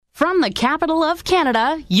From the capital of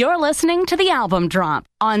Canada, you're listening to The Album Drop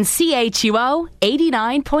on CHUO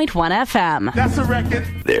 89.1 FM. That's a record.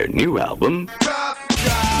 Their new album.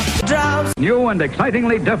 Drops. New and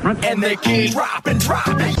excitingly different. And they keep dropping. Drop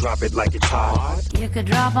it like it's hot. You could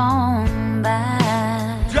drop on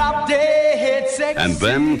by. Drop dead sex. And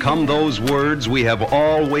then come those words we have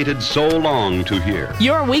all waited so long to hear.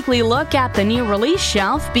 Your weekly look at the new release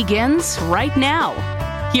shelf begins right now.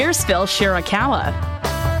 Here's Phil Shirakawa.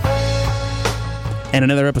 And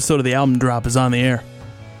another episode of The Album Drop is on the air.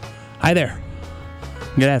 Hi there.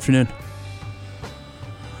 Good afternoon.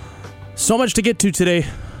 So much to get to today.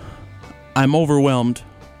 I'm overwhelmed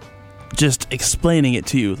just explaining it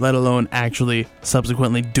to you, let alone actually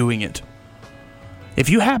subsequently doing it. If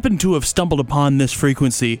you happen to have stumbled upon this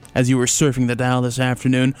frequency as you were surfing the dial this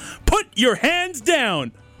afternoon, put your hands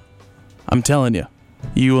down! I'm telling you,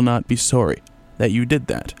 you will not be sorry that you did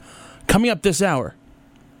that. Coming up this hour,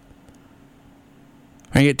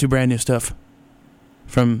 I get to brand new stuff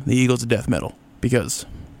from the Eagles of Death Metal because,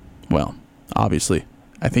 well, obviously,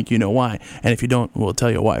 I think you know why. And if you don't, we'll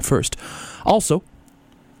tell you why first. Also,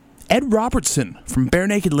 Ed Robertson from Bare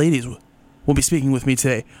Naked Ladies will be speaking with me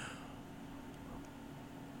today.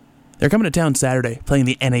 They're coming to town Saturday, playing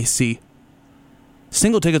the NAC.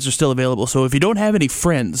 Single tickets are still available, so if you don't have any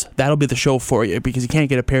friends, that'll be the show for you because you can't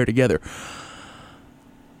get a pair together.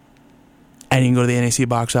 And you can go to the NAC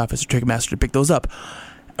box office or Ticketmaster to pick those up.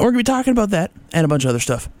 And we're going to be talking about that and a bunch of other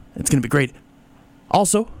stuff. It's going to be great.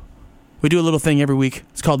 Also, we do a little thing every week.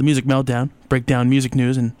 It's called the Music Meltdown. Break down music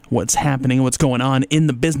news and what's happening and what's going on in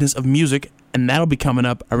the business of music. And that'll be coming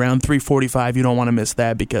up around 3:45. You don't want to miss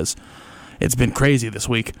that because it's been crazy this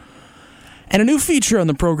week. And a new feature on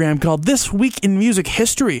the program called This Week in Music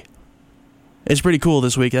History. It's pretty cool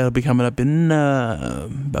this week. That'll be coming up in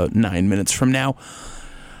about 9 minutes from now.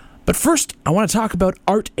 But first, I want to talk about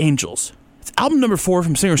Art Angels. It's album number 4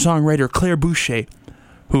 from singer-songwriter Claire Boucher,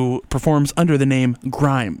 who performs under the name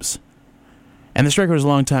Grimes. And this record was a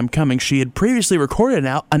long time coming. She had previously recorded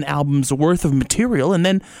an album's worth of material and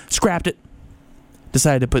then scrapped it.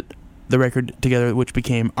 Decided to put the record together, which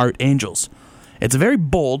became Art Angels. It's a very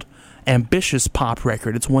bold, ambitious pop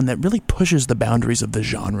record. It's one that really pushes the boundaries of the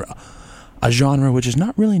genre. A genre which is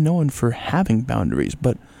not really known for having boundaries,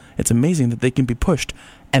 but it's amazing that they can be pushed.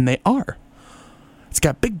 And they are. It's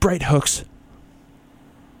got big, bright hooks.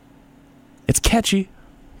 It's catchy,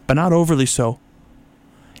 but not overly so.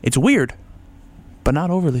 It's weird, but not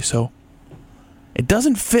overly so. It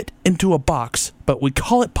doesn't fit into a box, but we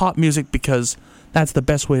call it pop music because that's the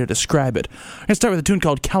best way to describe it. I'm going to start with a tune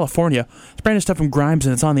called California. It's brand new stuff from Grimes,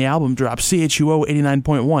 and it's on the album drop, CHUO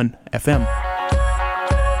 89.1 FM.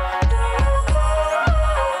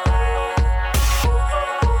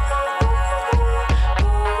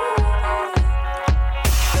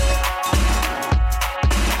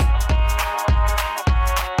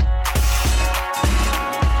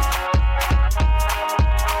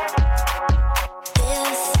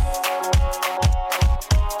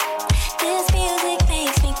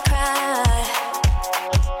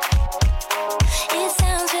 It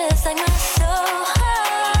sounds just like my soul.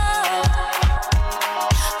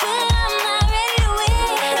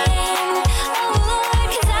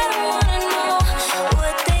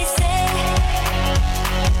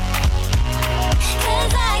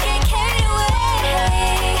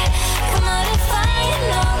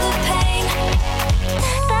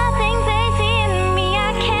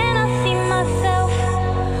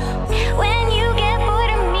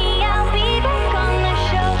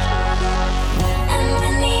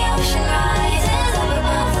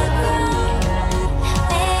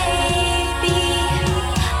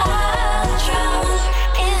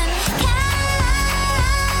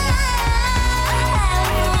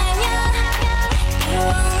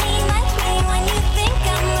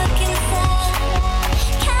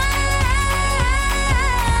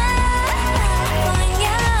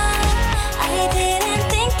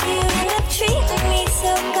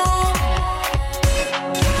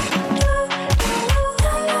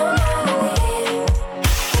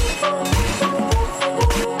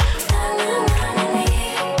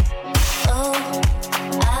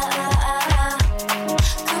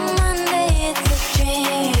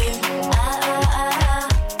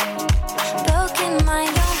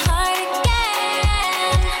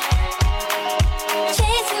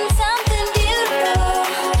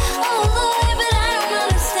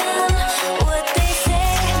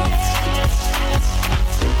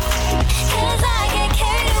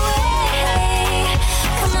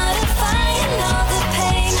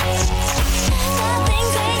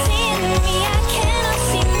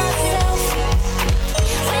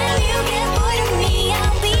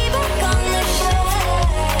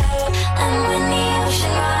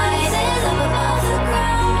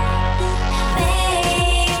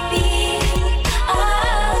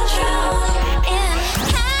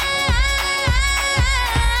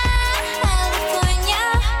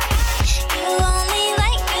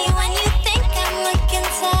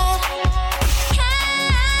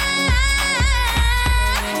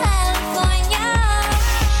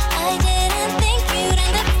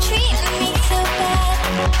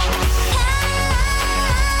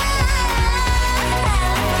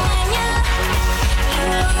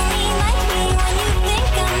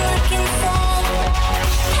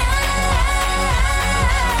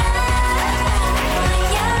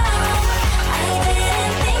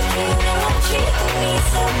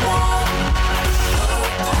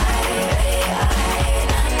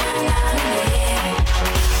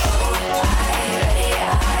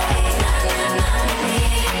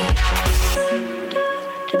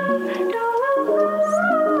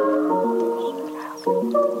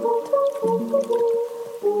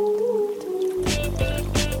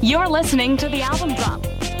 You're listening to the album drop.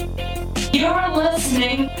 You're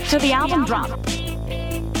listening to the album drop.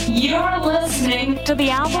 You're listening to the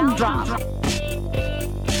album drop.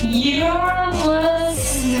 You're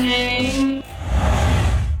listening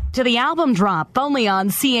to the album drop only on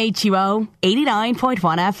CHUO 89.1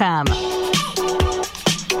 FM.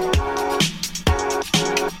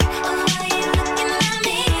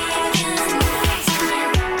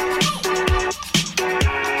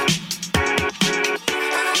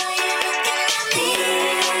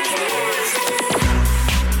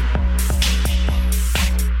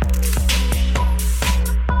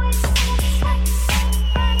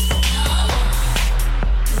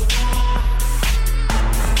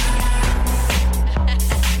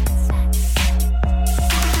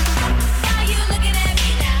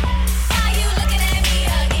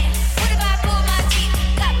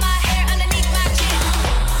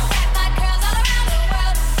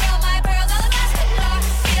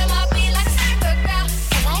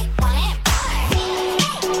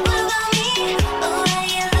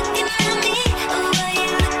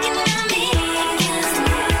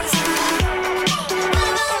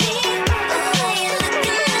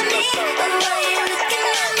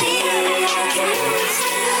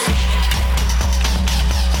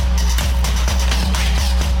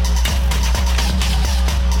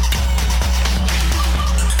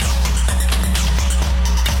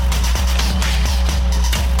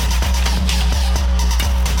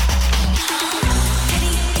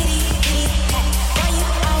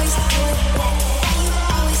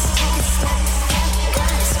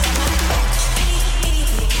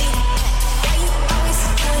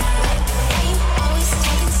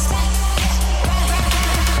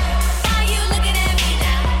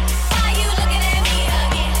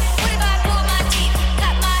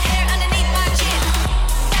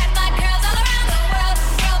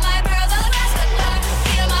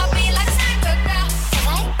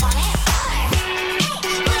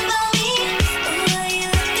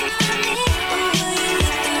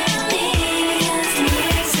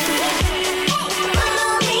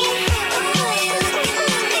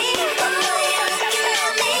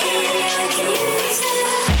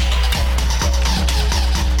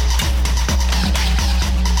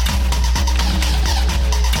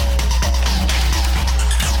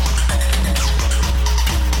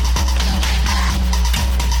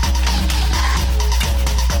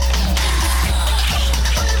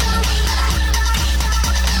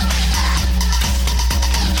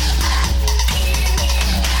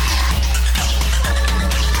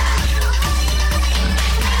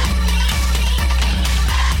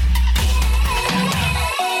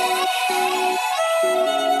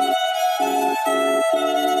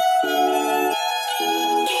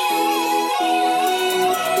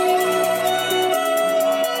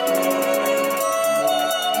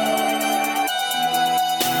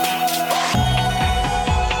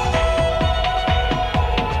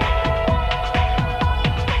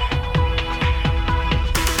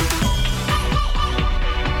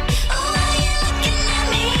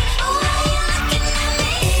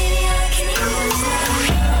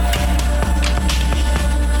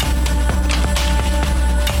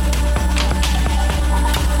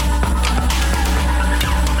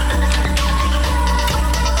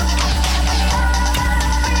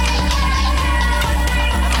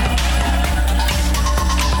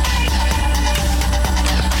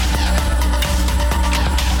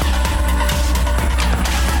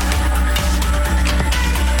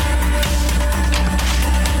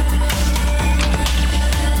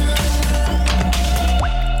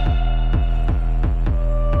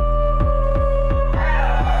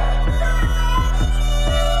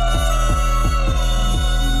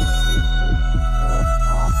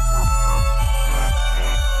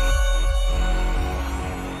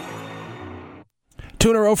 Two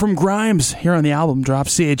in a row from Grimes here on the album drop,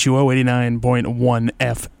 CHUO 89.1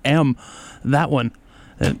 FM. That one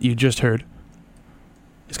that you just heard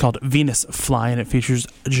is called Venus Fly, and it features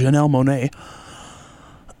Janelle Monáe.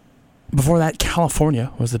 Before that,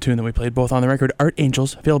 California was the tune that we played, both on the record Art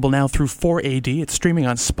Angels, available now through 4AD. It's streaming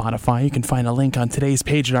on Spotify. You can find a link on today's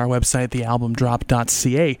page at our website,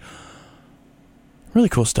 thealbumdrop.ca. Really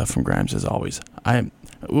cool stuff from Grimes, as always.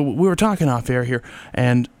 We were talking off air here,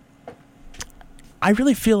 and I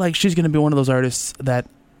really feel like she's going to be one of those artists that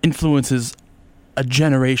influences a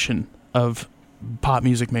generation of pop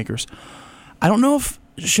music makers. I don't know if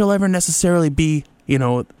she'll ever necessarily be,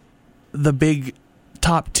 the big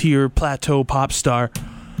top-tier plateau pop star,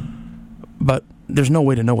 but there's no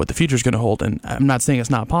way to know what the future's going to hold, and I'm not saying it's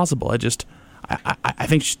not possible. I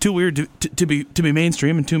think she's too weird to be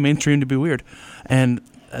mainstream and too mainstream to be weird, and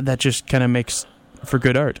that just kind of makes for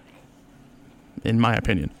good art, in my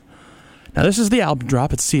opinion. Now, this is the Album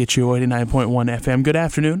Drop at CHU 89.1 FM. Good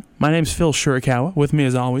afternoon. My name's Phil Shirakawa. With me,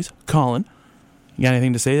 as always, Colin. You got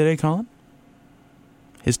anything to say today, Colin?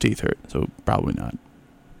 His teeth hurt, so probably not.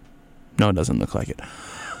 No, it doesn't look like it.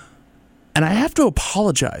 And I have to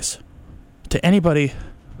apologize to anybody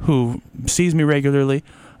who sees me regularly,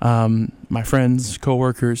 my friends,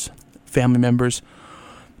 coworkers, family members,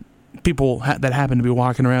 people that happen to be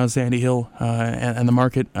walking around Sandy Hill and the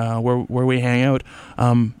market where we hang out,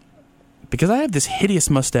 because I have this hideous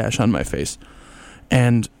mustache on my face.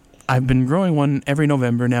 And I've been growing one every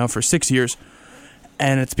November now for 6 years,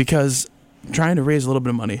 and it's because I'm trying to raise a little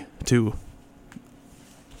bit of money to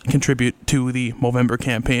contribute to the Movember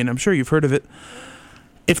campaign. I'm sure you've heard of it.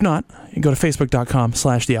 If not, you can go to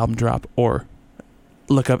facebook.com/thealbumdrop or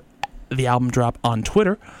look up The Album Drop on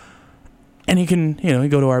Twitter, and you can,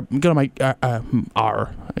 go to my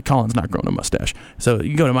Colin's not growing a mustache, so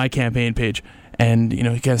you go to my campaign page, and you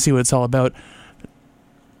kind of see what it's all about.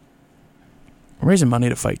 We're raising money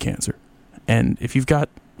to fight cancer, and if you've got,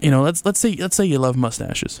 let's say you love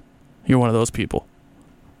mustaches, you're one of those people,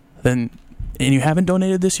 then. And you haven't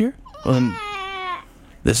donated this year? Well, then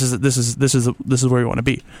this is where you want to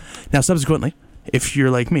be. Now, subsequently, if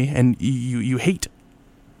you're like me and you hate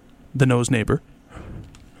the nose neighbor,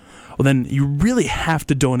 well, then you really have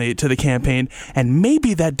to donate to the campaign, and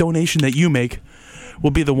maybe that donation that you make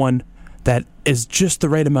will be the one that is just the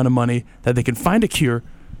right amount of money that they can find a cure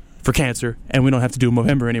for cancer, and we don't have to do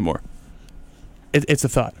Movember anymore. It's a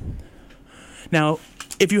thought. Now,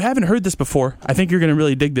 if you haven't heard this before, I think you're going to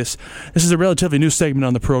really dig this. This is a relatively new segment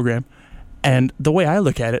on the program, and the way I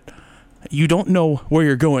look at it, you don't know where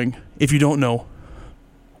you're going if you don't know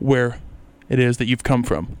where it is that you've come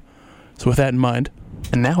from. So with that in mind,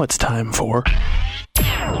 and now it's time for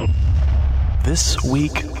This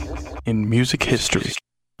Week in Music History.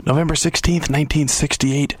 November 16th,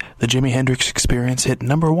 1968, the Jimi Hendrix Experience hit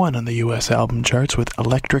number 1 on the U.S. album charts with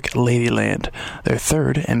Electric Ladyland, their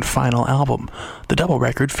third and final album. The double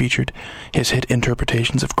record featured his hit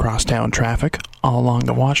interpretations of Crosstown Traffic, All Along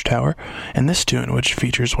the Watchtower, and this tune, which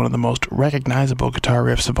features one of the most recognizable guitar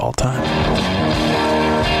riffs of all time.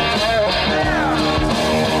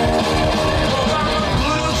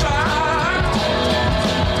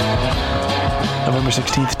 November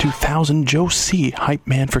 16th, 2000, Joe C., hype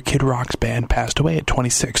man for Kid Rock's band, passed away at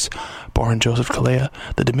 26. Born Joseph Kalea,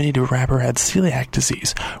 the diminutive rapper had celiac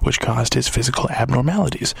disease, which caused his physical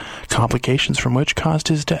abnormalities, complications from which caused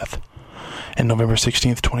his death. And November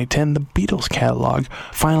 16th, 2010, the Beatles catalog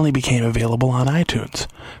finally became available on iTunes,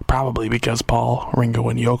 probably because Paul, Ringo,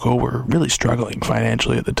 and Yoko were really struggling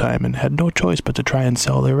financially at the time and had no choice but to try and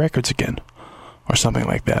sell their records again. Or something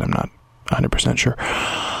like that, I'm not 100% sure.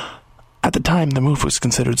 At the time, the move was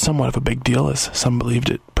considered somewhat of a big deal, as some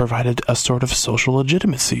believed it provided a sort of social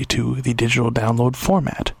legitimacy to the digital download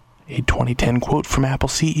format. A 2010 quote from Apple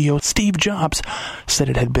CEO Steve Jobs said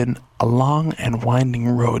it had been a long and winding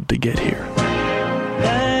road to get here.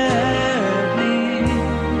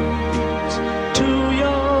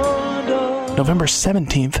 November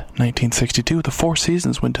 17th, 1962, the Four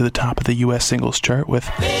Seasons went to the top of the U.S. singles chart with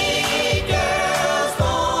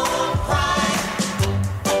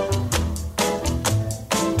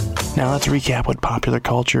Now let's recap what popular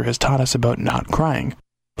culture has taught us about not crying.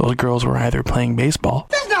 Those girls were either playing baseball,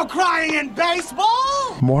 There's no crying in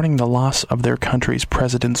baseball! mourning the loss of their country's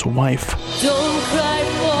president's wife, Don't cry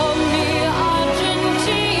for me,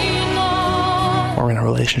 Argentina. or in a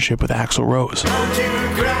relationship with Axl Rose. Don't you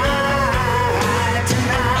cry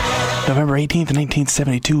tonight. November 18th,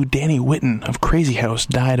 1972, Danny Whitten of Crazy House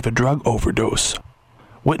died of a drug overdose.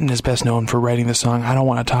 Whitten is best known for writing the song I Don't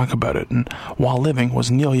Want to Talk About It, and while living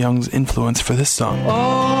was Neil Young's influence for this song.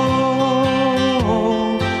 Oh,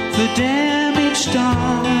 the damaged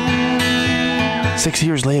done. 6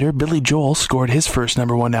 years later, Billy Joel scored his first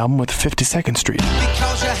number 1 album with 52nd Street.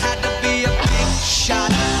 Because you had to be a big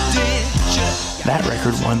shot, did you? That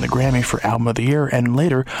record won the Grammy for Album of the Year and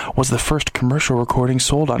later was the first commercial recording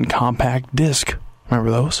sold on compact disc. Remember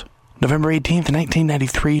those? November 18th,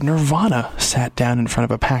 1993, Nirvana sat down in front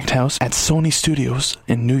of a packed house at Sony Studios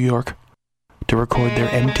in New York to record their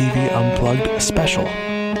MTV Unplugged special.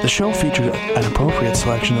 The show featured an appropriate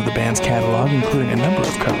selection of the band's catalog, including a number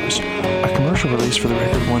of covers. A commercial release for the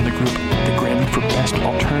record won the group the Grammy for Best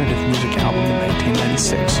Alternative Music Album in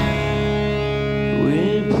 1996.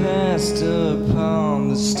 We passed upon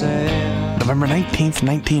the stair. November 19th,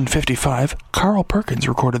 1955, Carl Perkins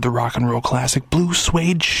recorded the rock and roll classic Blue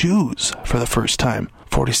Suede Shoes for the first time.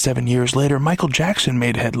 47 years later, Michael Jackson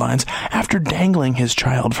made headlines after dangling his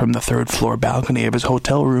child from the third-floor balcony of his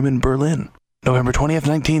hotel room in Berlin. November 20th,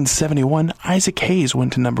 1971, Isaac Hayes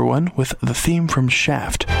went to number 1 with the theme from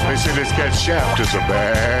Shaft. They say this cat Shaft is a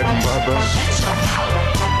bad mother.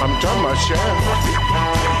 I'm talking about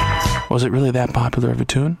Shaft. Was it really that popular of a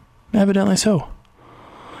tune? Evidently so.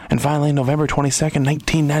 And finally, November 22nd,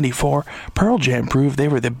 1994, Pearl Jam proved they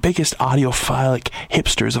were the biggest audiophilic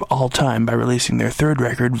hipsters of all time by releasing their third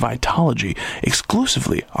record, Vitology,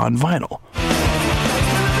 exclusively on vinyl.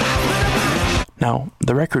 Now,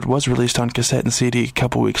 the record was released on cassette and CD a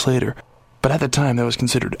couple weeks later, but at the time that was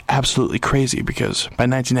considered absolutely crazy because by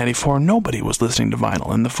 1994 nobody was listening to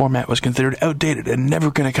vinyl and the format was considered outdated and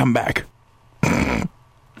never going to come back.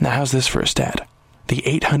 Now how's this for a stat? The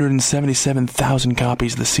 877,000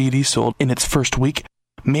 copies the CD sold in its first week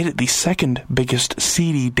made it the second biggest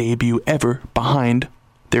CD debut ever behind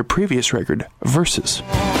their previous record, Versus.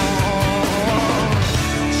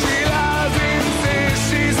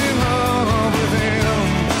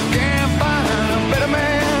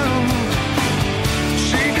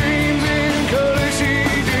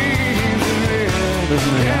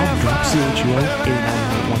 Listen to the album drop, CHUO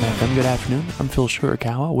 89.1 FM. Good afternoon. I'm Phil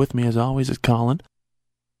Shurikawa. With me, as always, is Colin.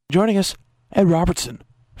 Joining us, Ed Robertson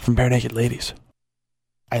from Bare Naked Ladies.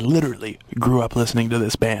 I literally grew up listening to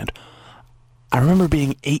this band. I remember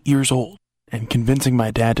being 8 years old and convincing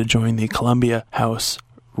my dad to join the Columbia House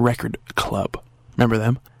Record Club. Remember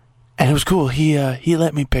them? And it was cool. He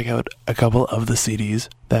let me pick out a couple of the CDs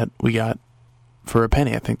that we got for a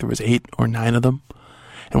penny. I think there was 8 or 9 of them.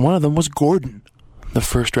 And one of them was Gordon, the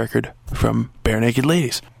first record from Bare Naked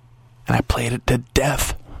Ladies. And I played it to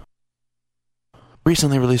death.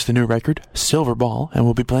 Recently released a new record, Silver Ball, and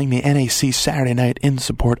we'll be playing the NAC Saturday night in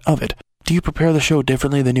support of it. Do you prepare the show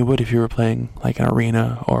differently than you would if you were playing like an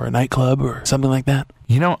arena or a nightclub or something like that?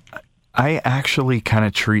 You know, I actually kind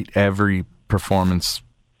of treat every performance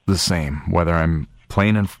the same, whether I'm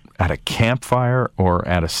playing at a campfire or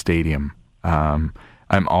at a stadium. I'm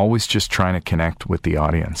always just trying to connect with the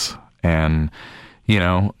audience. And, you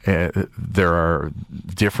know, there are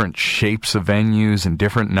different shapes of venues and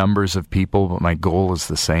different numbers of people, but my goal is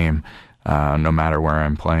the same, no matter where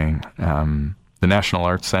I'm playing. The National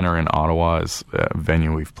Arts Centre in Ottawa is a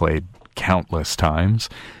venue we've played countless times,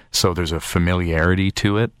 so there's a familiarity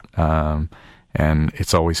to it, and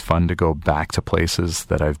it's always fun to go back to places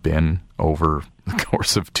that I've been over the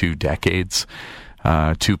course of 2 decades,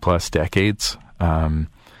 2+ decades.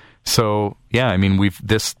 So yeah, I mean,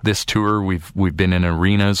 this tour we've been in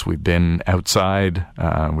arenas, we've been outside,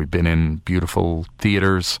 we've been in beautiful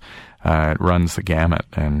theaters. It runs the gamut,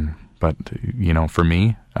 but you know, for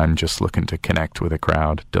me, I'm just looking to connect with a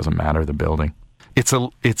crowd. Doesn't matter the building.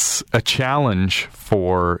 It's a challenge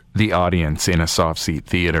for the audience in a soft seat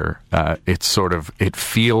theater. It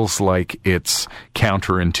feels like it's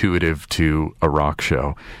counterintuitive to a rock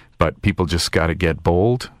show. But people just got to get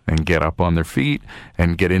bold and get up on their feet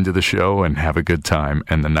and get into the show and have a good time,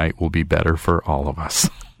 and the night will be better for all of us.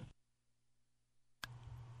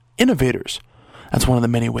 Innovators. That's one of the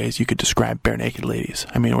many ways you could describe Bare Naked Ladies.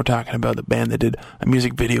 I mean, we're talking about the band that did a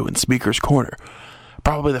music video in Speaker's Corner.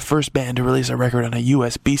 Probably the first band to release a record on a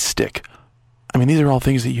USB stick. I mean, these are all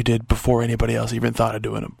things that you did before anybody else even thought of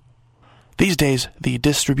doing them. These days, the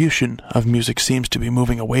distribution of music seems to be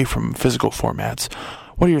moving away from physical formats.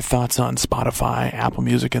 What are your thoughts on Spotify, Apple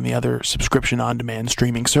Music, and the other subscription-on-demand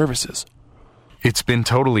streaming services? It's been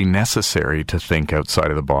totally necessary to think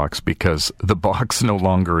outside of the box because the box no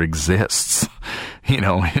longer exists. You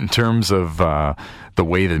know, in terms of the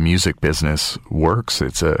way the music business works,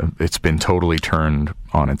 it's been totally turned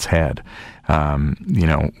on its head. You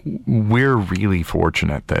know, we're really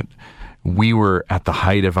fortunate that we were at the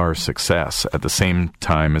height of our success at the same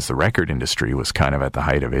time as the record industry was kind of at the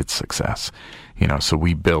height of its success. You know, so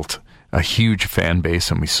we built a huge fan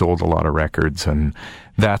base and we sold a lot of records, and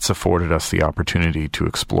that's afforded us the opportunity to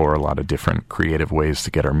explore a lot of different creative ways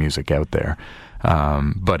to get our music out there.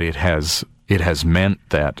 But it has meant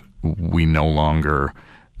that we no longer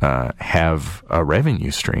have a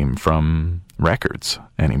revenue stream from records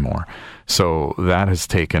anymore. So that has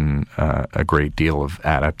taken a great deal of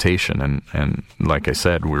adaptation, and like I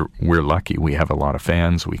said, we're lucky. We have a lot of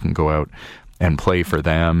fans. We can go out and play for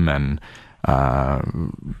them, and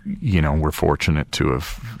we're fortunate to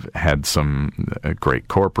have had some great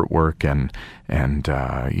corporate work, and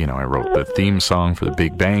I wrote the theme song for The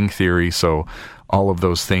Big Bang Theory, so all of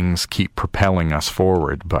those things keep propelling us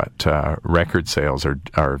forward, but record sales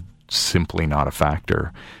are simply not a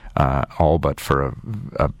factor, all but for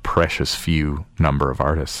a precious few number of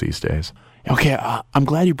artists these days. Okay, I'm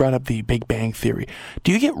glad you brought up The Big Bang Theory.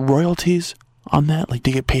 Do you get royalties on that? Like,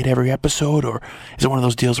 do you get paid every episode, or is it one of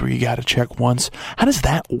those deals where you got to check once? How does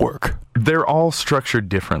that work? They're all structured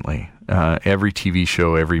differently. Every TV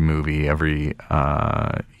show, every movie, every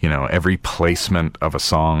placement of a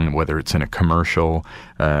song, whether it's in a commercial,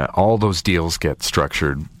 all those deals get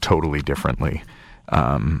structured totally differently.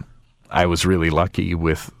 I was really lucky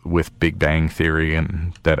with Big Bang Theory,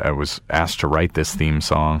 and that I was asked to write this theme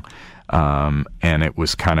song. And it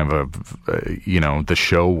was kind of the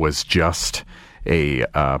show was just a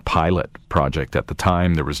pilot project at the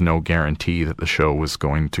time. There was no guarantee that the show was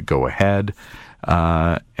going to go ahead.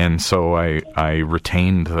 And so I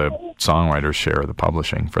retained the songwriter's share of the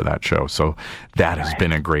publishing for that show. So that has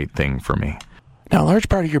been a great thing for me. Now, a large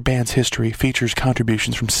part of your band's history features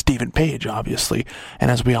contributions from Stephen Page, obviously.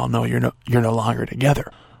 And as we all know, you're no longer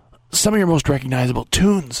together. Some of your most recognizable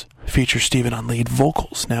tunes feature Stephen on lead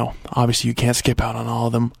vocals. Now, obviously you can't skip out on all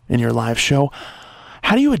of them in your live show.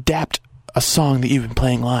 How do you adapt a song that you've been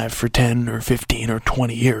playing live for 10 or 15 or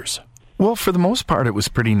 20 years? Well, for the most part, it was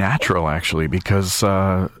pretty natural, actually, because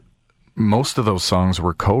most of those songs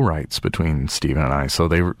were co-writes between Stephen and I, so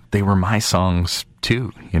they were my songs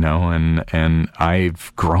too, and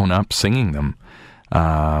I've grown up singing them.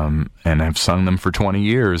 And I've sung them for 20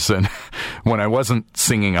 years. And when I wasn't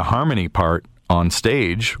singing a harmony part on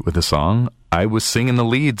stage with a song, I was singing the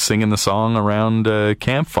lead, singing the song around a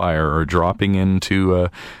campfire or dropping into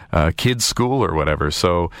a kid's school or whatever.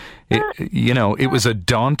 So, it was a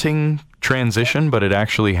daunting transition, but it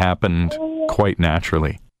actually happened quite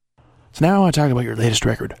naturally. So now I want to talk about your latest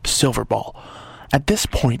record, Silver Ball. At this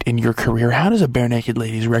point in your career, how does a Bare Naked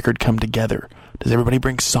Ladies record come together? Does everybody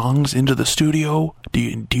bring songs into the studio?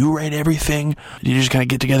 Do you write everything? Do you just kind of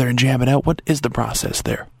get together and jam it out? What is the process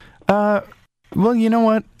there? Well, you know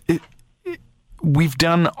what? We've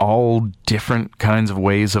done all different kinds of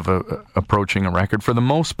ways of approaching a record. For the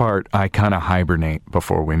most part, I kind of hibernate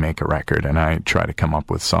before we make a record, and I try to come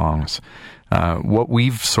up with songs. What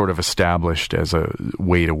we've sort of established as a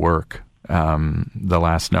way to work the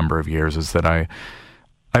last number of years is that I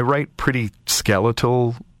write pretty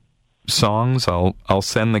skeletal songs. I'll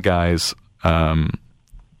send the guys, a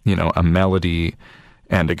melody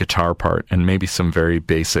and a guitar part and maybe some very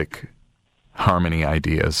basic harmony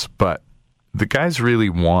ideas. But the guys really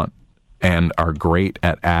want and are great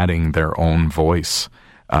at adding their own voice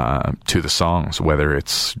to the songs, whether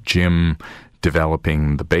it's Jim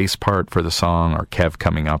developing the bass part for the song or Kev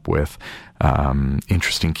coming up with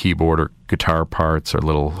interesting keyboard or guitar parts or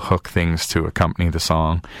little hook things to accompany the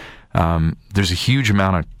song. There's a huge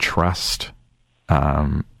amount of trust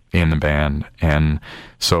in the band, and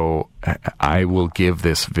so I will give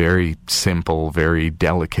this very simple, very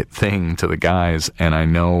delicate thing to the guys, and I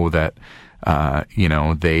know that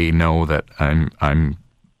they know that I'm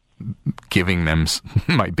giving them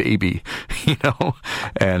my baby,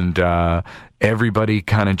 and everybody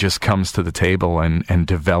kind of just comes to the table and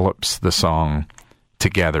develops the song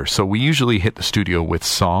together. So we usually hit the studio with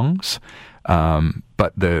songs,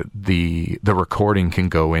 but the recording can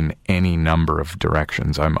go in any number of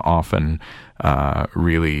directions. I'm often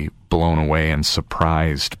really blown away and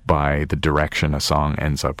surprised by the direction a song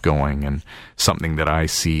ends up going, and something that I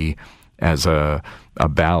see as a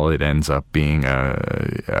ballad ends up being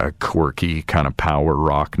a quirky kind of power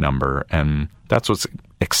rock number. And that's what's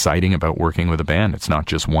exciting about working with a band. It's not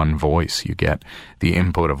just one voice. You get the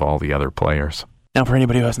input of all the other players. Now, for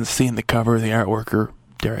anybody who hasn't seen the cover, the artwork, or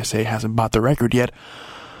dare I say hasn't bought the record yet,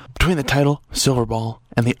 between the title, Silver Ball,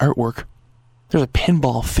 and the artwork, there's a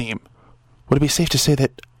pinball theme. Would it be safe to say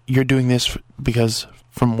that you're doing this because,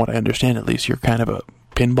 from what I understand at least, you're kind of a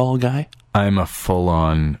pinball guy? I'm a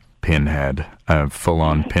full-on pinhead, a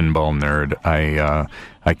full-on pinball nerd.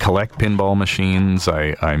 I collect pinball machines.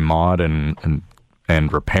 I mod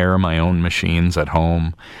and repair my own machines at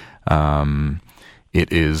home.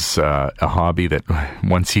 it is a hobby that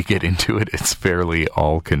once you get into it, it's fairly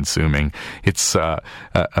all-consuming. It's a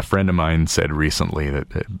friend of mine said recently that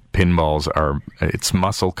pinballs it's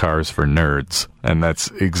muscle cars for nerds, and that's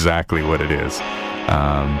exactly what it is.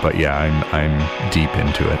 But yeah, I'm deep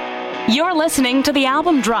into it. You're listening to The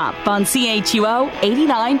Album Drop on CHUO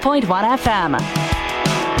 89.1 FM.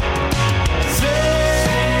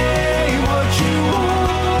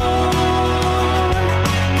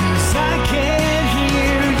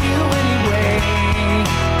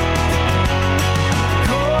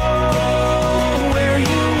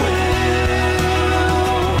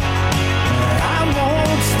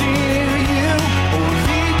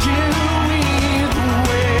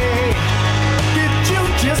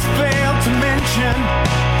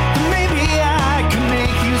 Maybe I can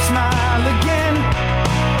make you smile again.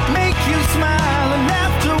 Make you smile, and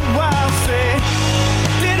after a while say,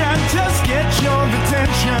 did I just get your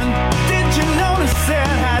attention? Did you notice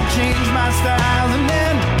that I changed my style? And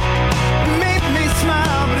then it made me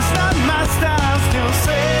smile, but it's not my style. Still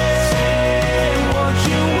say what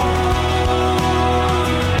you want,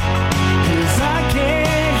 'cause I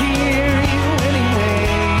can't hear you anyway.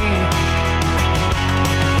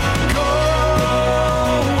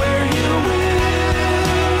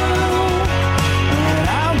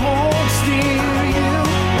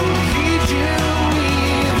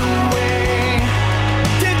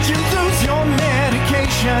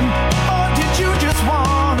 Or did you just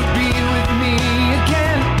want to be with me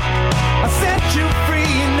again? I set you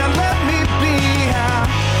free, now let me be.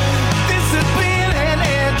 This has been an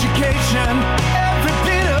education. Every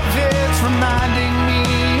bit of it's reminding me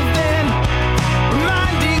then,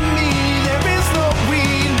 reminding me there is no we.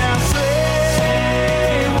 Now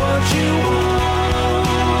say what you want,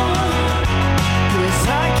 'cause I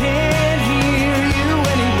can't hear you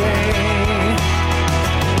anyway.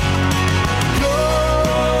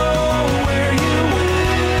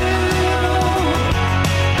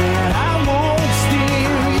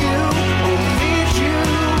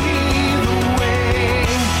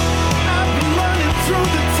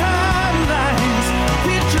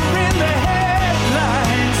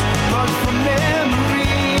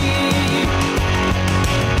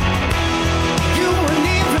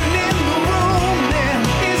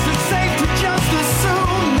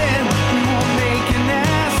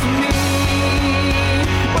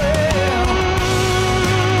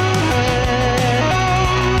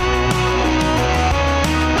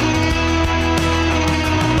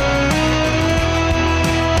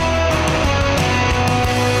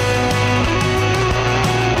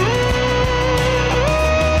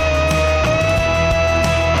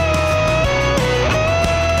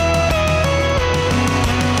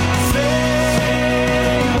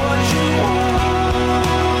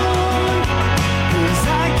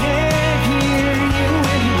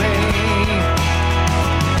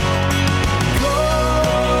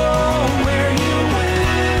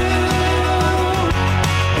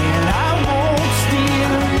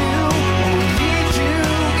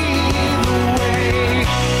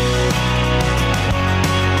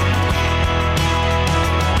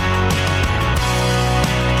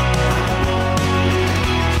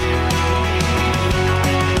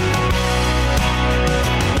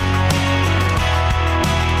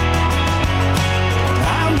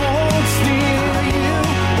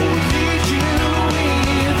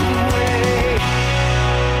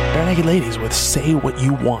 Barenaked Ladies with Say What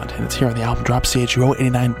You Want, and it's here on the Album Drop, CHUO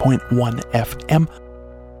 89.1 FM.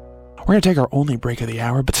 We're going to take our only break of the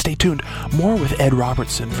hour, but stay tuned. More with Ed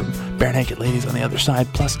Robertson from Barenaked Ladies on the other side,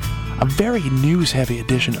 plus a very news-heavy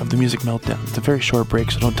edition of the Music Meltdown. It's a very short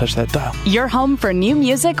break, so don't touch that dial. Your home for new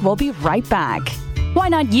music will be right back. Why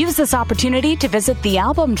not use this opportunity to visit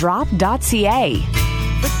thealbumdrop.ca?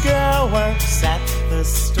 The girl works at the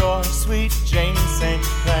store, sweet Jane St.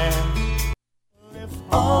 Clair. If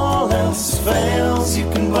all else fails, you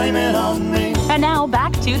can blame it on me. And now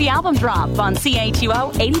back to the Album Drop on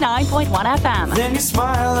CHUO 89.1 FM. Then you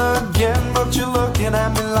smile again, but you're looking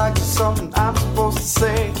at me like it's something I'm supposed to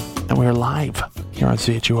say. And we're live here on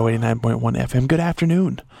CHUO 89.1 FM. Good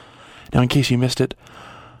afternoon. Now, in case you missed it,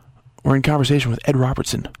 we're in conversation with Ed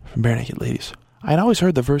Robertson from Barenaked Ladies. I had always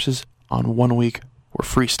heard the verses on 1 Week were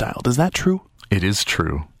freestyled. Is that true? It is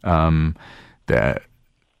true. That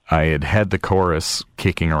I had the chorus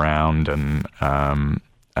kicking around, and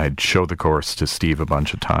I'd show the chorus to Steve a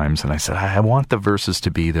bunch of times, and I said, I want the verses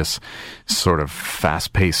to be this sort of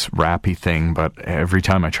fast-paced, rappy thing, but every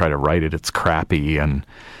time I try to write it, it's crappy, and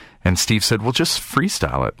Steve said, well, just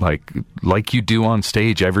freestyle it, like you do on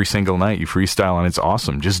stage every single night. You freestyle, and it's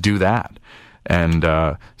awesome. Just do that.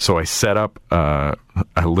 And so I set up a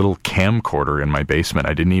little camcorder in my basement.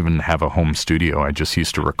 I didn't even have a home studio. I just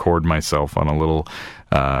used to record myself on a little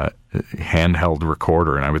handheld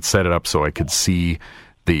recorder, and I would set it up so I could see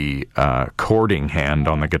the chording hand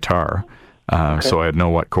on the guitar. So I'd know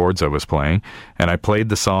what chords I was playing. And I played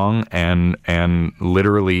the song and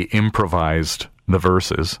literally improvised the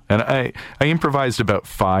verses. And I improvised about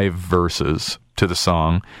 5 verses to the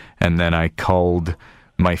song, and then I culled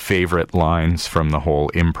my favorite lines from the whole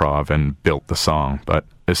improv and built the song. But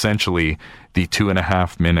essentially, the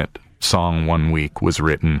 2.5-minute song one week was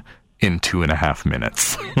written in 2.5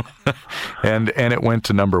 minutes. and it went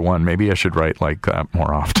to number 1. Maybe I should write like that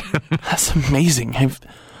more often. That's amazing. Have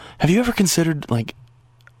you ever considered like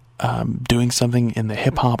doing something in the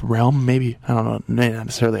hip hop realm? Maybe, I don't know, not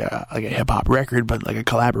necessarily like a hip hop record, but like a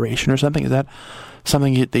collaboration or something. Is that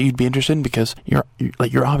something that you'd be interested in? Because you're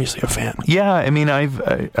obviously a fan. Yeah, I mean,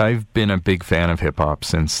 I've been a big fan of hip hop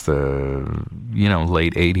since the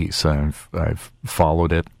late '80s. I've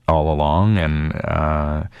followed it all along,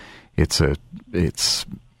 and it's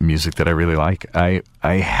music that I really like. I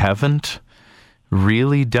haven't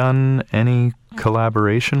really done any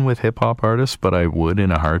collaboration with hip hop artists, but I would in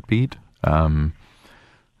a heartbeat. But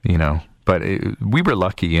we were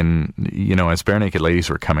lucky, and as Bare Naked Ladies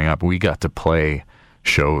were coming up, we got to play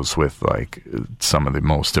shows with like some of the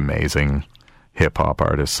most amazing hip hop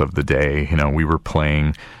artists of the day. We were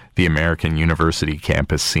playing the American University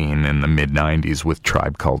campus scene in the mid '90s with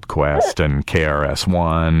Tribe Called Quest and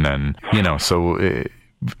KRS-One, and so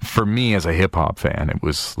for me as a hip hop fan, it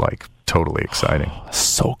was like totally exciting.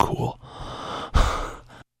 So cool.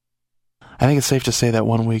 I think it's safe to say that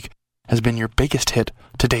one week has been your biggest hit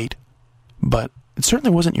to date, but it certainly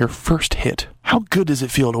wasn't your first hit. How good does it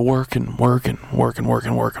feel to work and work and work and work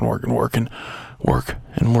and work and work and work and work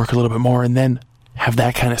and work a little bit more and then have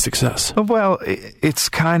that kind of success? Well, it's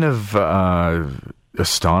kind of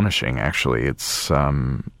astonishing, actually. It's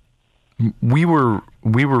we were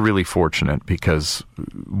really fortunate because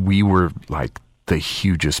we were like the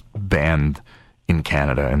hugest band in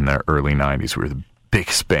Canada in the early 90s. We were the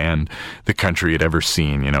biggest band the country had ever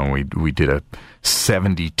seen. We did a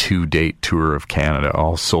 72-date tour of Canada,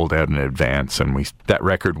 all sold out in advance, and that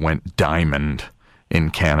record went diamond in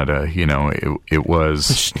Canada. It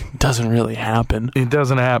was... Which doesn't really happen. It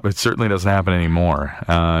doesn't happen. It certainly doesn't happen anymore.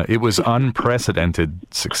 It was unprecedented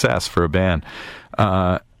success for a band.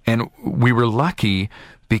 And we were lucky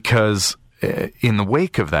because in the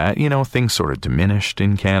wake of that, things sort of diminished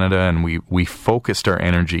in Canada, and we focused our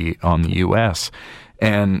energy on the U.S.,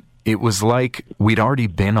 and it was like we'd already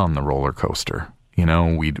been on the roller coaster.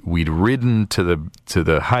 We'd ridden to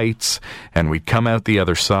the heights, and we'd come out the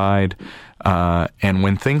other side. And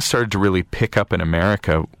when things started to really pick up in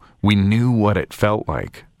America, we knew what it felt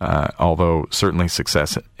like. Although certainly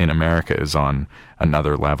success in America is on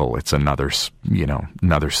another level. It's another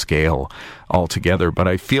scale altogether. But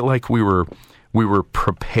I feel like we were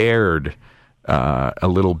prepared a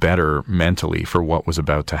little better mentally for what was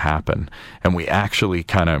about to happen. And we actually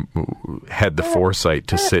kind of had the foresight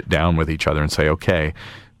to sit down with each other and say, okay,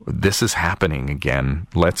 this is happening again.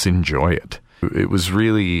 Let's enjoy it. It was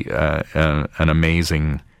really an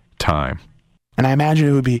amazing time. And I imagine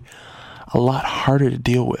it would be a lot harder to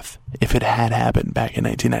deal with if it had happened back in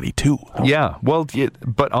 1992. Yeah, well,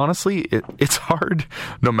 but honestly, it's hard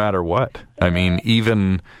no matter what. I mean,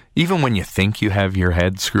 even when you think you have your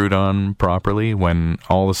head screwed on properly, when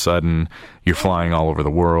all of a sudden you're flying all over the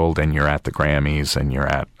world and you're at the Grammys and you're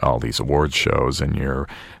at all these awards shows and you're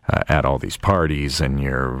at all these parties and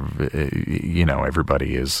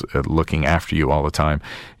everybody is looking after you all the time,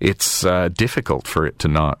 it's difficult for it to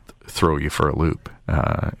not throw you for a loop.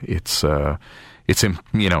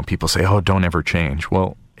 People say, oh, don't ever change.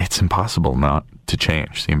 Well, it's impossible not to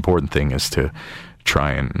change. The important thing is to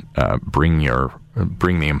try and bring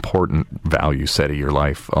the important value set of your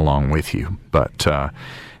life along with you. But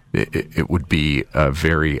it would be a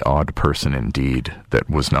very odd person indeed that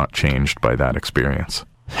was not changed by that experience.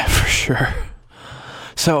 For sure.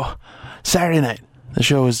 So, Saturday night, the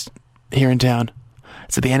show is here in town.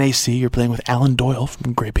 It's at the NAC. You're playing with Alan Doyle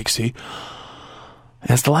from Great Big Sea.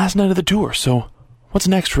 And it's the last night of the tour, so what's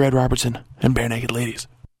next for Ed Robertson and Bare Naked Ladies?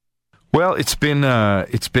 Well, it's been a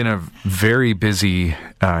very busy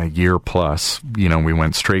year plus. We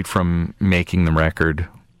went straight from making the record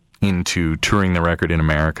into touring the record in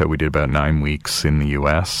America. We did about 9 weeks in the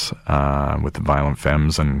U.S. With the Violent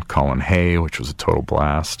Femmes and Colin Hay, which was a total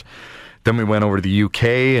blast. Then we went over to the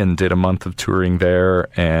U.K. and did a month of touring there,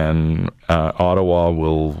 and Ottawa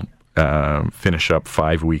will finish up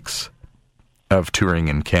 5 weeks of touring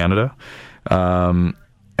in Canada. And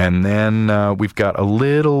And then we've got a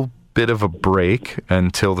little bit of a break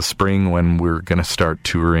until the spring when we're going to start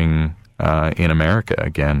touring in America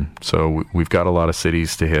again. So we've got a lot of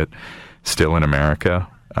cities to hit still in America.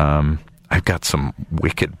 I've got some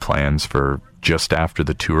wicked plans for just after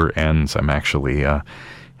the tour ends. I'm actually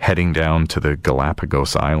heading down to the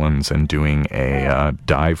Galapagos Islands and doing a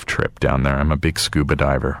dive trip down there. I'm a big scuba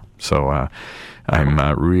diver, so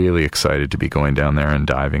I'm really excited to be going down there and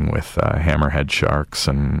diving with hammerhead sharks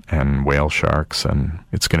and whale sharks, and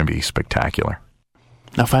it's going to be spectacular.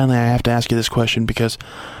 Now, finally, I have to ask you this question because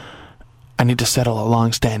I need to settle a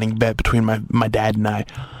long-standing bet between my dad and I.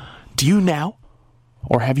 Do you now,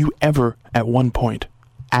 or have you ever, at one point,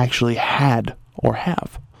 actually had or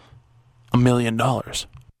have $1 million?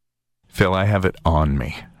 Phil, I have it on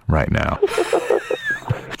me right now.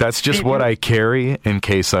 That's just what I carry in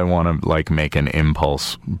case I want to like make an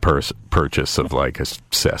impulse purchase of like a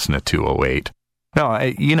Cessna 208.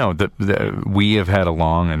 No, we have had a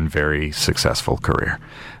long and very successful career,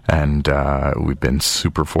 and we've been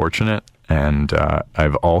super fortunate. And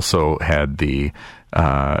I've also had the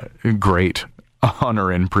great honor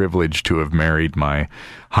and privilege to have married my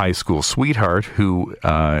high school sweetheart, who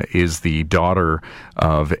is the daughter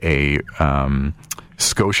of a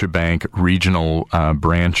Scotiabank regional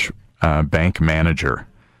branch bank manager.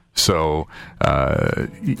 So,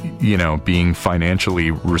 being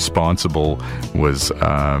financially responsible was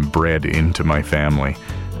bred into my family.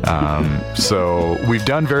 So we've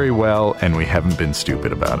done very well, and we haven't been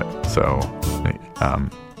stupid about it. So,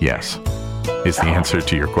 yes, is the answer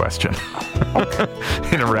to your question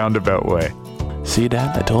in a roundabout way. See,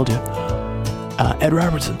 Dad, I told you. Ed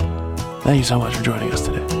Robertson, thank you so much for joining us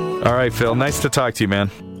today. All right, Phil, nice to talk to you,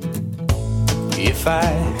 man. If I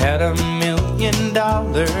had $1 million,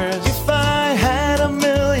 if I had $1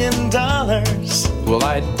 million, well,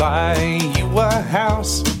 I'd buy you a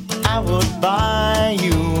house. I would buy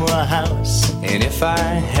you a house. And if I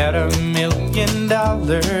had $1 million,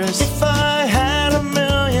 if I had $1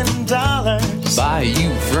 million, buy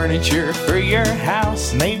you furniture for your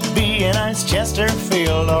house, maybe a nice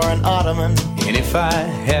Chesterfield or an ottoman. And if I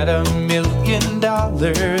had $1 million,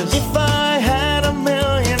 if I had $1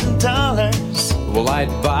 million, well, I'd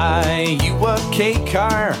buy you a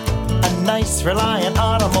K-car, a nice Reliant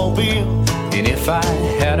automobile. And if I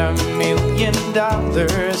had $1 million,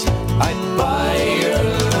 I'd buy your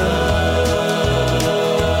love.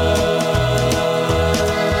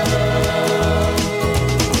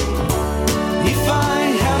 If I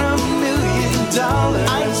had $1 million,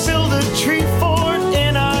 I'd build a tree fort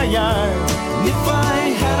in our yard. If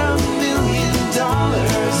I had $1 million,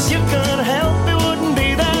 you could help, it wouldn't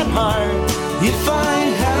be that hard. If I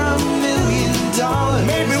had $1 million,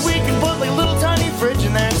 maybe we could put like a little tiny fridge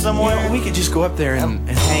in there somewhere. You know, we could just go up there and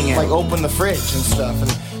hang out. Like open the fridge and stuff,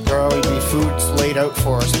 and there'll always be foods laid out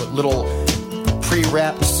for us with little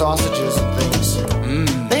pre-wrapped sausages and things.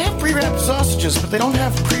 They have pre-wrapped sausages, but they don't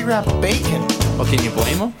have pre-wrapped bacon. Well, can you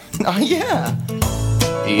blame them? Yeah.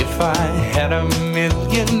 If I had $1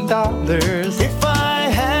 million, if I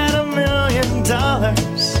had $1 million,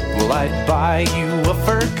 well, I'd buy you a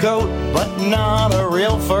fur coat, but not a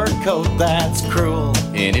real fur coat, that's cruel.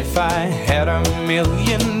 And if I had $1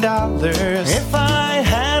 million, if I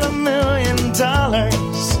had $1 million,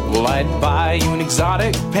 well, I'd buy you an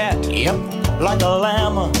exotic pet. Yep, like a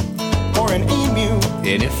llama or an emu.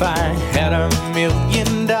 And if I had $1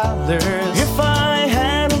 million, if I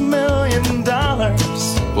had $1 million,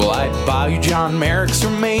 well, I'd buy you John Merrick's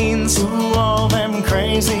remains. Ooh, all them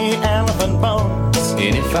crazy elephant bones.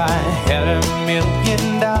 And if I had $1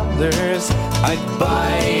 million, I'd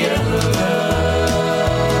buy your love.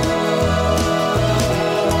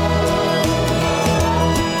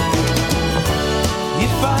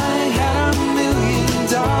 If I had $1 million,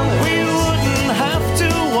 we wouldn't have to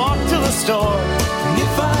walk to the store. And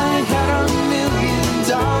if I had $1 million,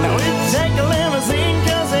 now we'd take a limousine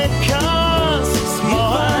 'cause it costs more.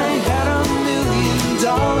 If I had $1 million,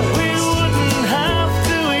 we wouldn't have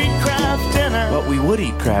to eat Kraft dinner. But we would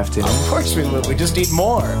eat Kraft dinner. Of course we would. We just eat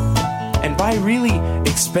more. And buy really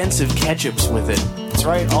expensive ketchups with it. That's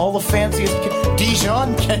right. All the fanciest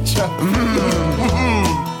Dijon ketchup.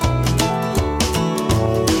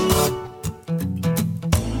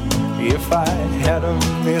 If I had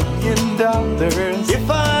 $1 million, if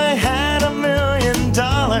I had $1 million,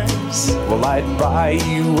 well, I'd buy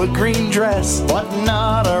you a green dress, but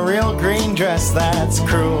not a real green dress, that's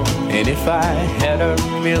cruel. And if I had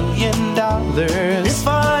 $1 million, if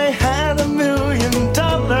I had $1 million,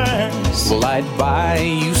 well, I'd buy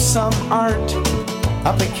you some art,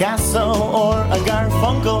 a Picasso or a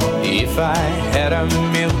Garfunkel. If I had $1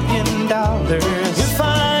 million, if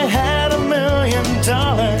I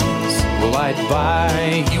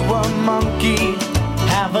buy you a monkey.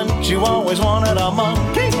 Haven't you always wanted a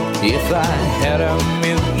monkey? If I had $1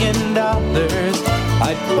 million,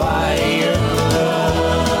 I'd buy your love.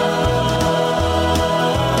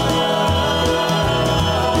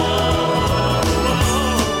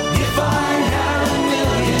 If I had $1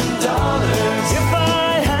 million, if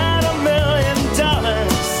I had $1 million,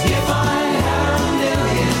 if I had $1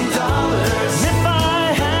 million, if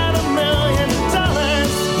I had $1 million,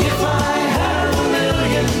 if I had $1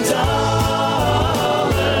 million,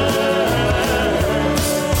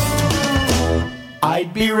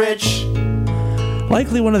 I'd be rich.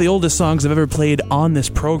 Likely one of the oldest songs I've ever played on this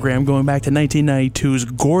program, going back to 1992's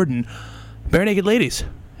Gordon, Bare Naked Ladies.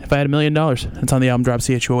 If I had $1 million, that's on the album drop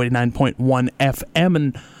CHUO 89.1 FM,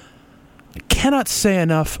 and I cannot say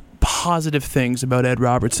enough positive things about Ed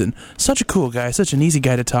Robertson. Such a cool guy, such an easy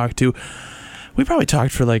guy to talk to. We probably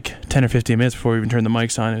talked for like 10 or 15 minutes before we even turned the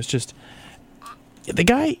mics on. It was just, the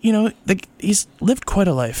guy, you know, he's lived quite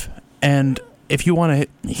a life, and if you want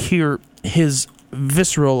to hear his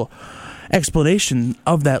visceral explanation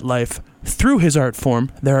of that life through his art form,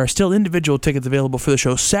 there are still individual tickets available for the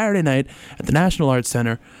show Saturday night at the National Arts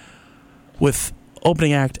Center with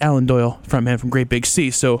opening act Alan Doyle, frontman from Great Big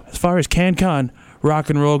Sea. So as far as CanCon rock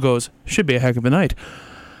and roll goes, should be a heck of a night.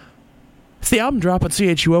 It's the album drop on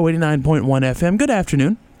CHUO 89.1 FM. Good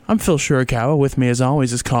afternoon. I'm Phil Shirakawa. With me as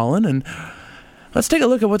always is Colin, and let's take a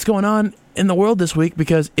look at what's going on in the world this week,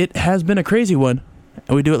 because it has been a crazy one,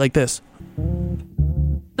 and we do it like this.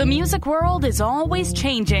 The music world is always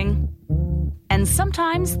changing, and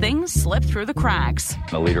sometimes things slip through the cracks.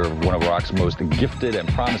 The leader of one of rock's most gifted and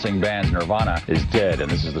promising bands, Nirvana, is dead, and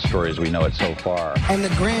this is the story as we know it so far. And the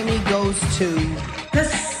Grammy goes to the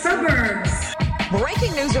Suburbs.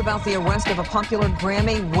 Breaking news about the arrest of a popular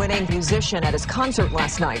Grammy-winning musician at his concert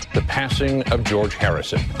last night. The passing of George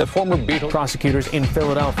Harrison, the former Beatle. Prosecutors in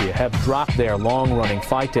Philadelphia have dropped their long-running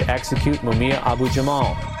fight to execute Mumia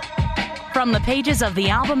Abu-Jamal. From the pages of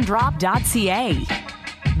thealbumdrop.ca,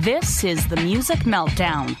 this is the Music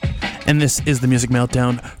Meltdown. And this is the Music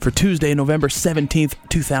Meltdown for Tuesday, November 17th,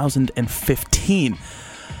 2015.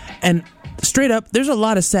 And straight up, there's a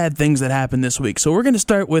lot of sad things that happened this week. So we're going to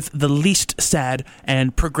start with the least sad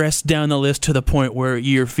and progress down the list to the point where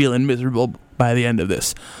you're feeling miserable by the end of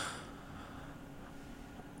this.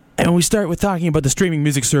 And we start with talking about the streaming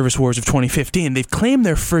music service wars of 2015. They've claimed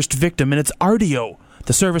their first victim, and it's Rdio.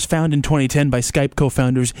 The service, founded in 2010 by Skype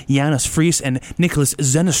co-founders Janus Friis and Nicholas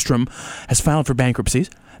Zennerstrom, has filed for bankruptcy.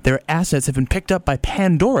 Their assets have been picked up by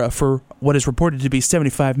Pandora for what is reported to be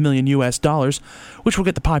 $75 million, which will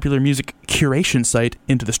get the popular music curation site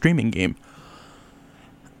into the streaming game.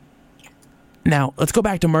 Now, let's go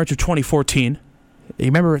back to March of 2014. You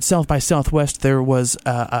remember at South by Southwest, there was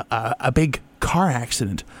a big car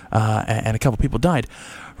accident, and a couple people died.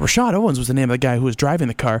 Rashad Owens was the name of the guy who was driving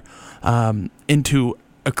the car into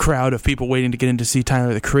a crowd of people waiting to get in to see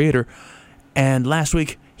Tyler, the Creator. And last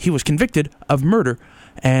week, he was convicted of murder,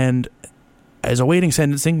 and as awaiting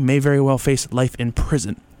sentencing, may very well face life in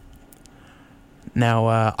prison. Now,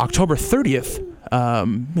 October 30th,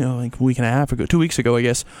 like a week and a half ago, 2 weeks ago, I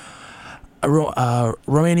guess, a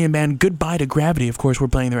Romanian band Goodbye to Gravity, of course, were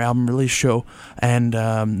playing their album release show, and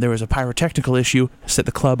there was a pyrotechnical issue, set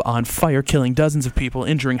the club on fire, killing dozens of people,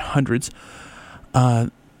 injuring hundreds.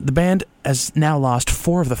 The band has now lost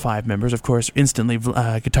 4 of the 5 members, of course, instantly.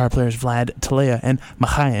 Guitar players Vlad Talea and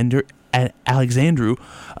Mihai Alexandru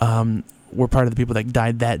were part of the people that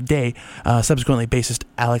died that day. Subsequently, bassist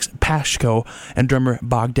Alex Pashko and drummer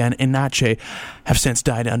Bogdan Inache have since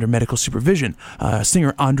died under medical supervision.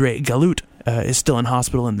 Singer Andrei Galut is still in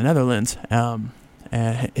hospital in the Netherlands.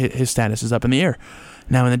 His status is up in the air.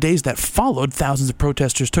 Now, in the days that followed, thousands of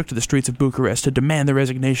protesters took to the streets of Bucharest to demand the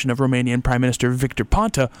resignation of Romanian Prime Minister Victor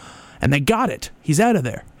Ponta, and they got it. He's out of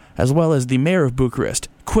there, as well as the mayor of Bucharest.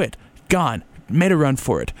 Quit. Gone. Made a run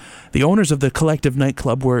for it. The owners of the collective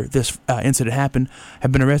nightclub where this incident happened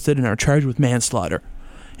have been arrested and are charged with manslaughter.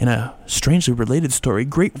 In a strangely related story,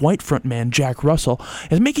 Great White frontman Jack Russell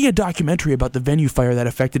is making a documentary about the venue fire that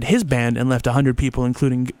affected his band and left 100 people,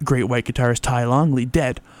 including Great White guitarist Ty Longley,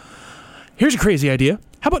 dead. Here's a crazy idea.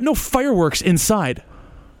 How about no fireworks inside?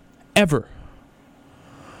 Ever.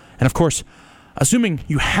 And of course, assuming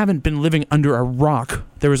you haven't been living under a rock,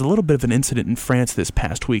 there was a little bit of an incident in France this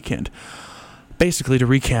past weekend. Basically, to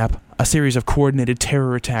recap, a series of coordinated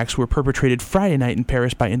terror attacks were perpetrated Friday night in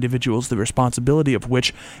Paris by individuals, the responsibility of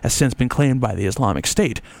which has since been claimed by the Islamic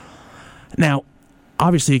State. Now,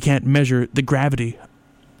 obviously you can't measure the gravity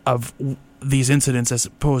of these incidents as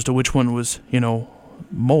opposed to which one was,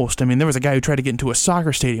 most. I mean, there was a guy who tried to get into a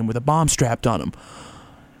soccer stadium with a bomb strapped on him.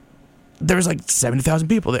 there was like 70,000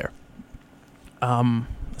 people there.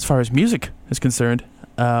 As far as music is concerned,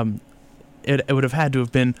 it would have had to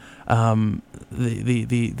have been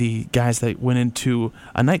the guys that went into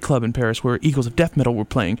a nightclub in Paris where Eagles of Death Metal were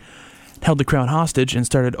playing, held the crowd hostage, and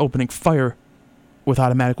started opening fire with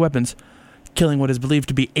automatic weapons, killing what is believed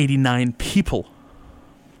to be 89 people,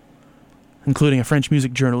 including a French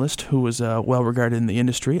music journalist who was well regarded in the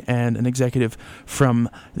industry and an executive from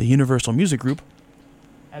the Universal Music Group,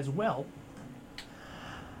 as well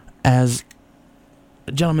as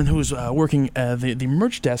a gentleman who was working the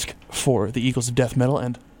merch desk for the Eagles of Death Metal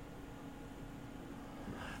and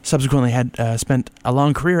subsequently had spent a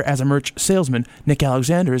long career as a merch salesman. Nick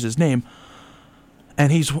Alexander is his name,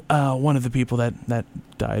 and he's one of the people that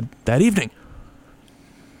died that evening.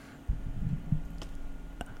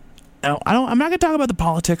 Now, I'm not going to talk about the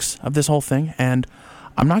politics of this whole thing, and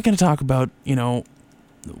I'm not going to talk about,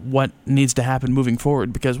 what needs to happen moving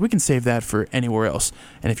forward, because we can save that for anywhere else.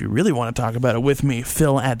 And if you really want to talk about it with me,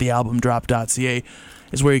 phil@thealbumdrop.ca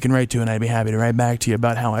is where you can write to, and I'd be happy to write back to you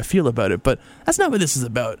about how I feel about it. But that's not what this is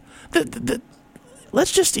about.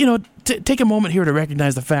 Let's just, take a moment here to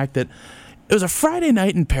recognize the fact that it was a Friday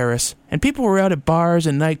night in Paris, and people were out at bars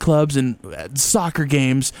and nightclubs and soccer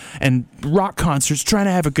games and rock concerts trying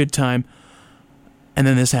to have a good time, and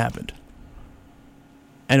then this happened.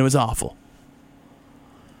 And it was awful.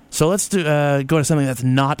 So let's go to something that's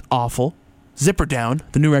not awful. Zipper Down,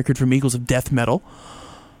 the new record from Eagles of Death Metal.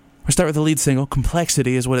 We'll start with the lead single.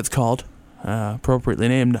 Complexity is what it's called. Appropriately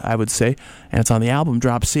named, I would say. And it's on the album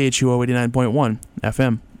drop, CHUO 89.1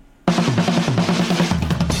 FM.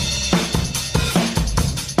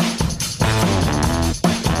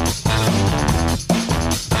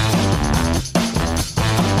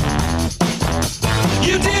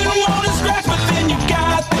 You didn't want to scratch, but then you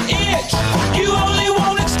got the itch. You only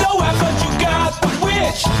wanted Stow Out, but you got the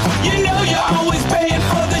witch. You know you're always paying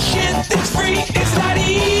for the shit that's free. It's not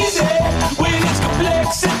easy when it's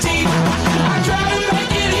complexity. I try to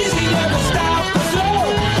make it easy, never stop the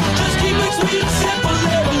flow. Just keep it sweet and simple,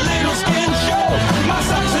 let a little skin show. My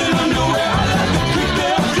socks and underwear, I like to keep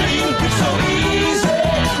them clean. It's so easy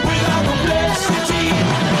without complexity.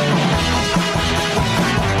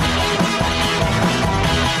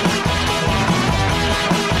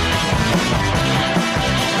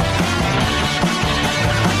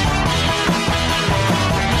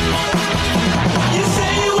 You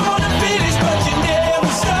say you wanna finish, but you never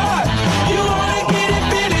start. You wanna get it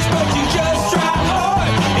finished, but you just try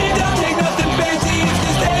hard. It don't take nothing fancy, it's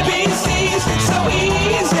just ABCs. It's so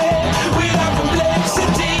easy without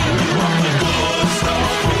complexity. You want the good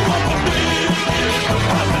stuff, you want the big, you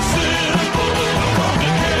want the simple, you want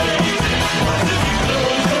the complicated. But if you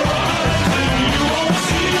close your eyes, then you won't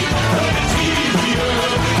see that it's easier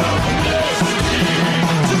without complexity.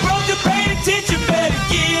 So don't you pay attention, better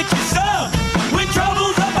get you some. When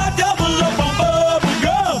trouble's up, I double up on bubble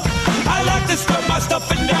gum. I like to stuff my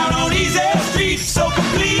stuffing down on easy street so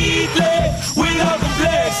completely without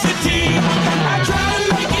complexity. I try to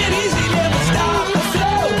make it easy, never stop the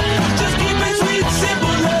flow. Just keep it sweet and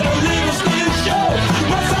simple, let a little skin show.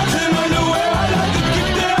 My socks and underwear, I like to keep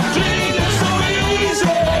them clean. It's so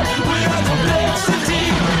easy without complexity.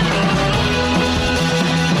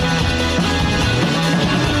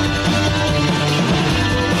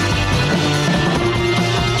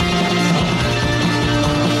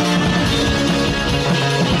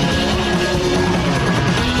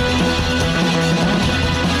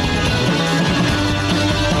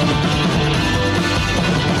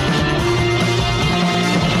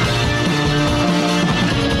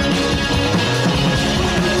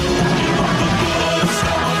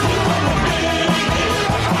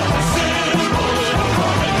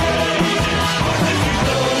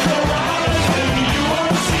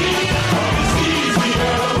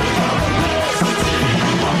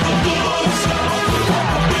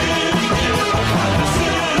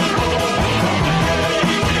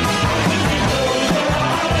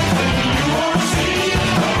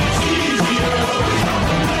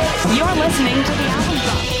 You're listening to the album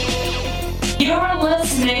drop. You're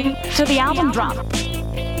listening to the album drop.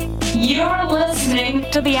 You're listening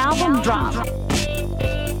to the album drop.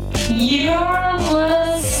 You're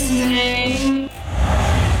listening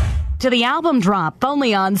to the album drop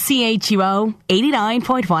only on CHUO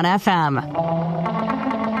 89.1 FM.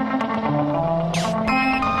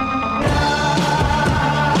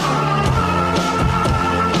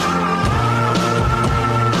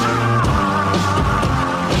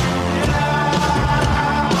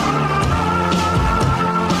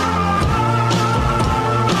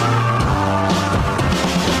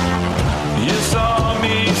 You saw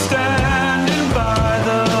me standing by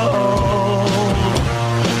the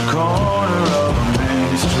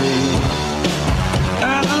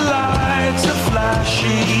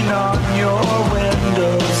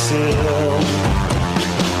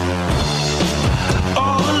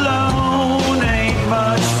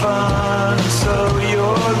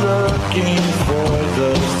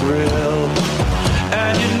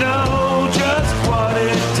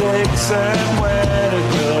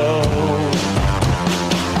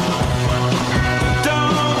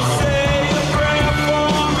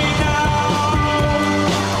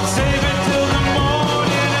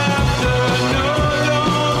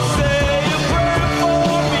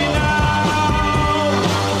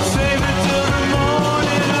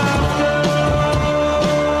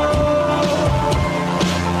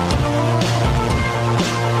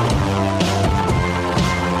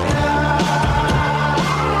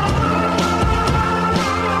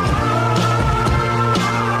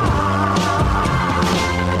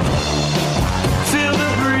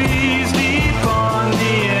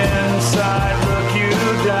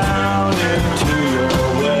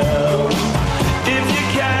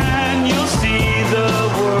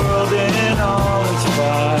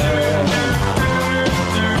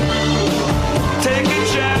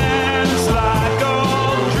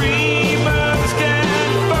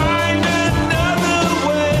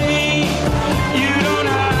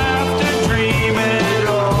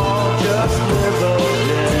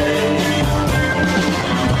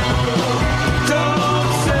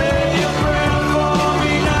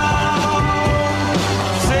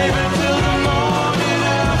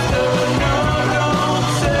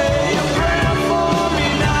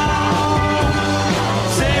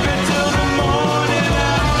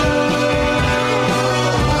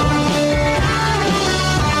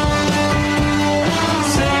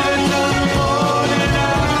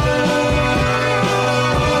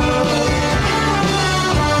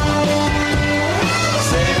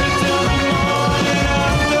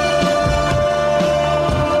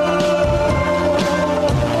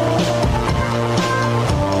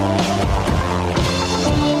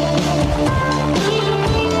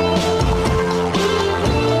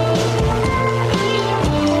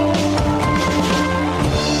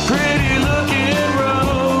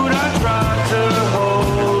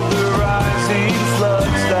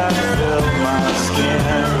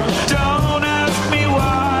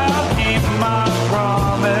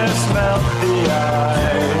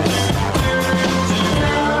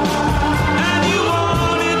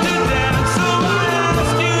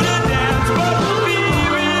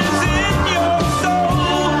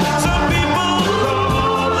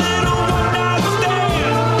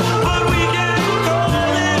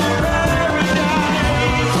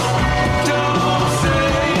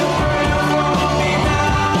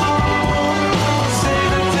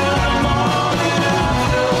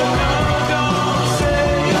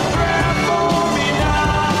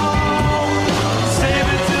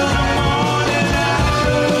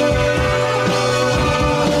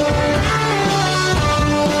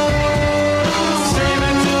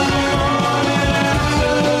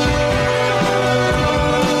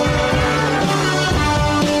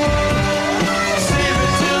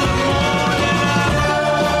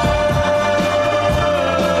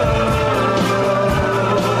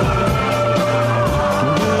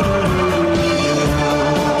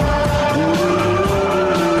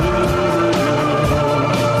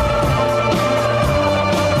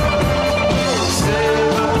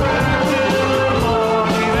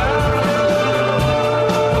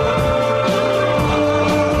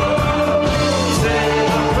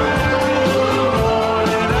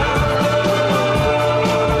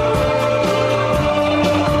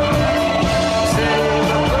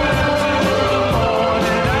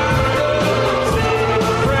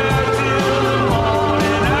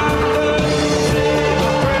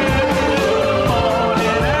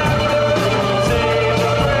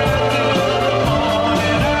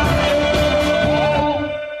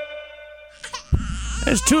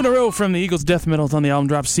There's 2 in a row from the Eagles Death Metals on the album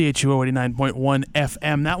drop CHUO 89.1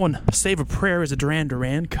 FM. That one, Save a Prayer, is a Duran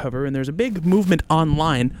Duran cover, and there's a big movement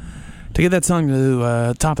online to get that song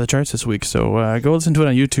to top of the charts this week. So go listen to it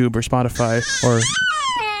on YouTube or Spotify, or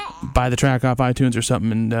buy the track off iTunes or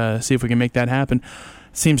something, and see if we can make that happen.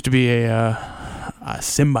 Seems to be a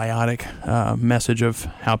symbiotic message of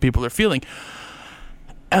how people are feeling.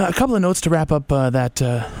 A couple of notes to wrap up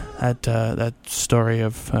that story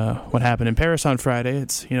of what happened in Paris on Friday.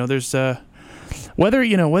 It's there's whether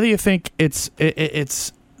you think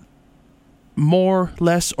it's more,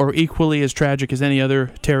 less, or equally as tragic as any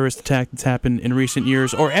other terrorist attack that's happened in recent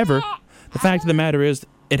years or ever. The fact of the matter is,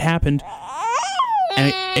 it happened,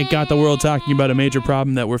 and it got the world talking about a major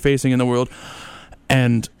problem that we're facing in the world,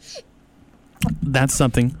 and that's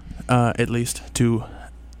something, at least, to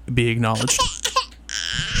be acknowledged.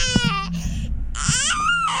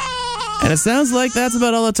 And it sounds like that's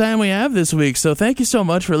about all the time we have this week, so thank you so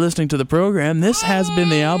much for listening to the program. This has been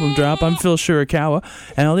the Album Drop. I'm Phil Shirakawa,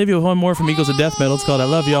 and I'll leave you with one more from Eagles of Death Metal. It's called I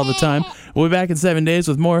Love You All the Time. We'll be back in 7 days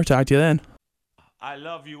with more. Talk to you then. I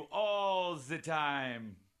love you all the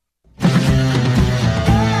time.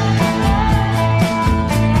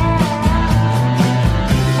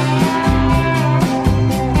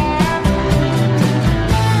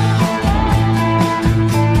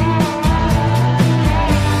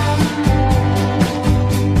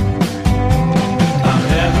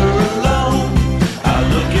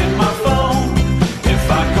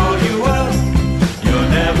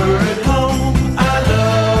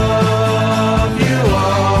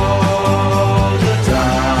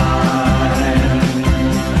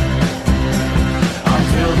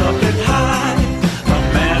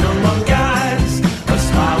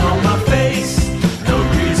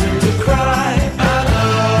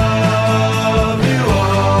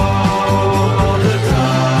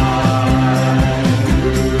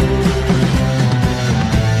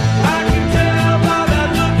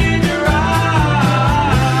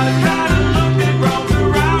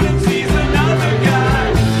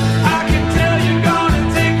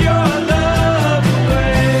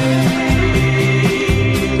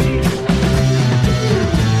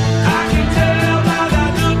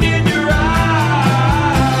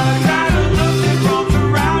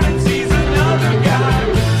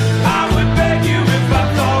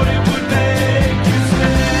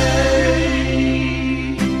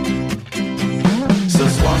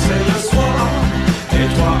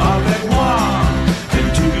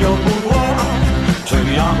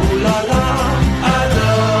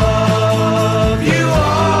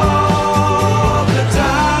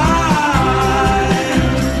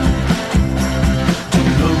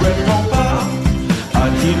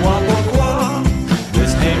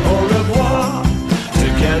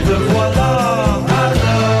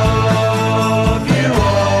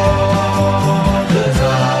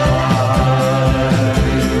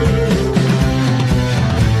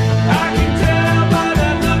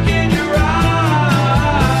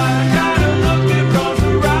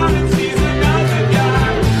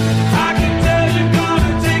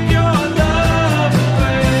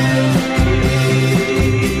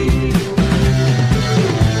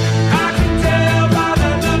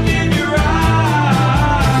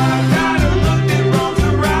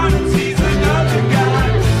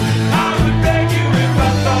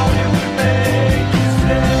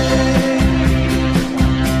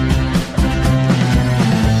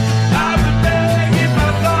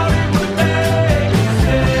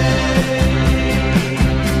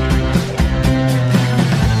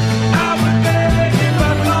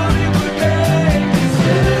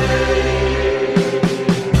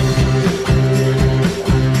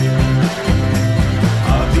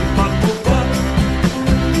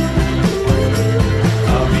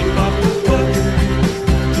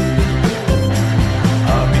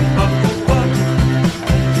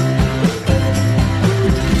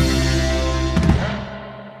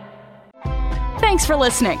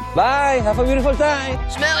 Listening. Bye. Have a beautiful time.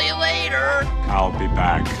 Smell you later. I'll be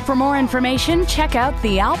back. For more information, check out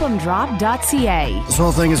thealbumdrop.ca. This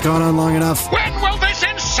whole thing has gone on long enough. When will this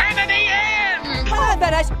insanity end? Can I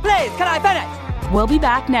finish? Please, can I finish? We'll be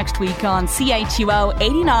back next week on CHUO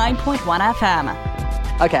 89.1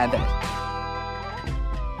 FM. Okay, I'm finished.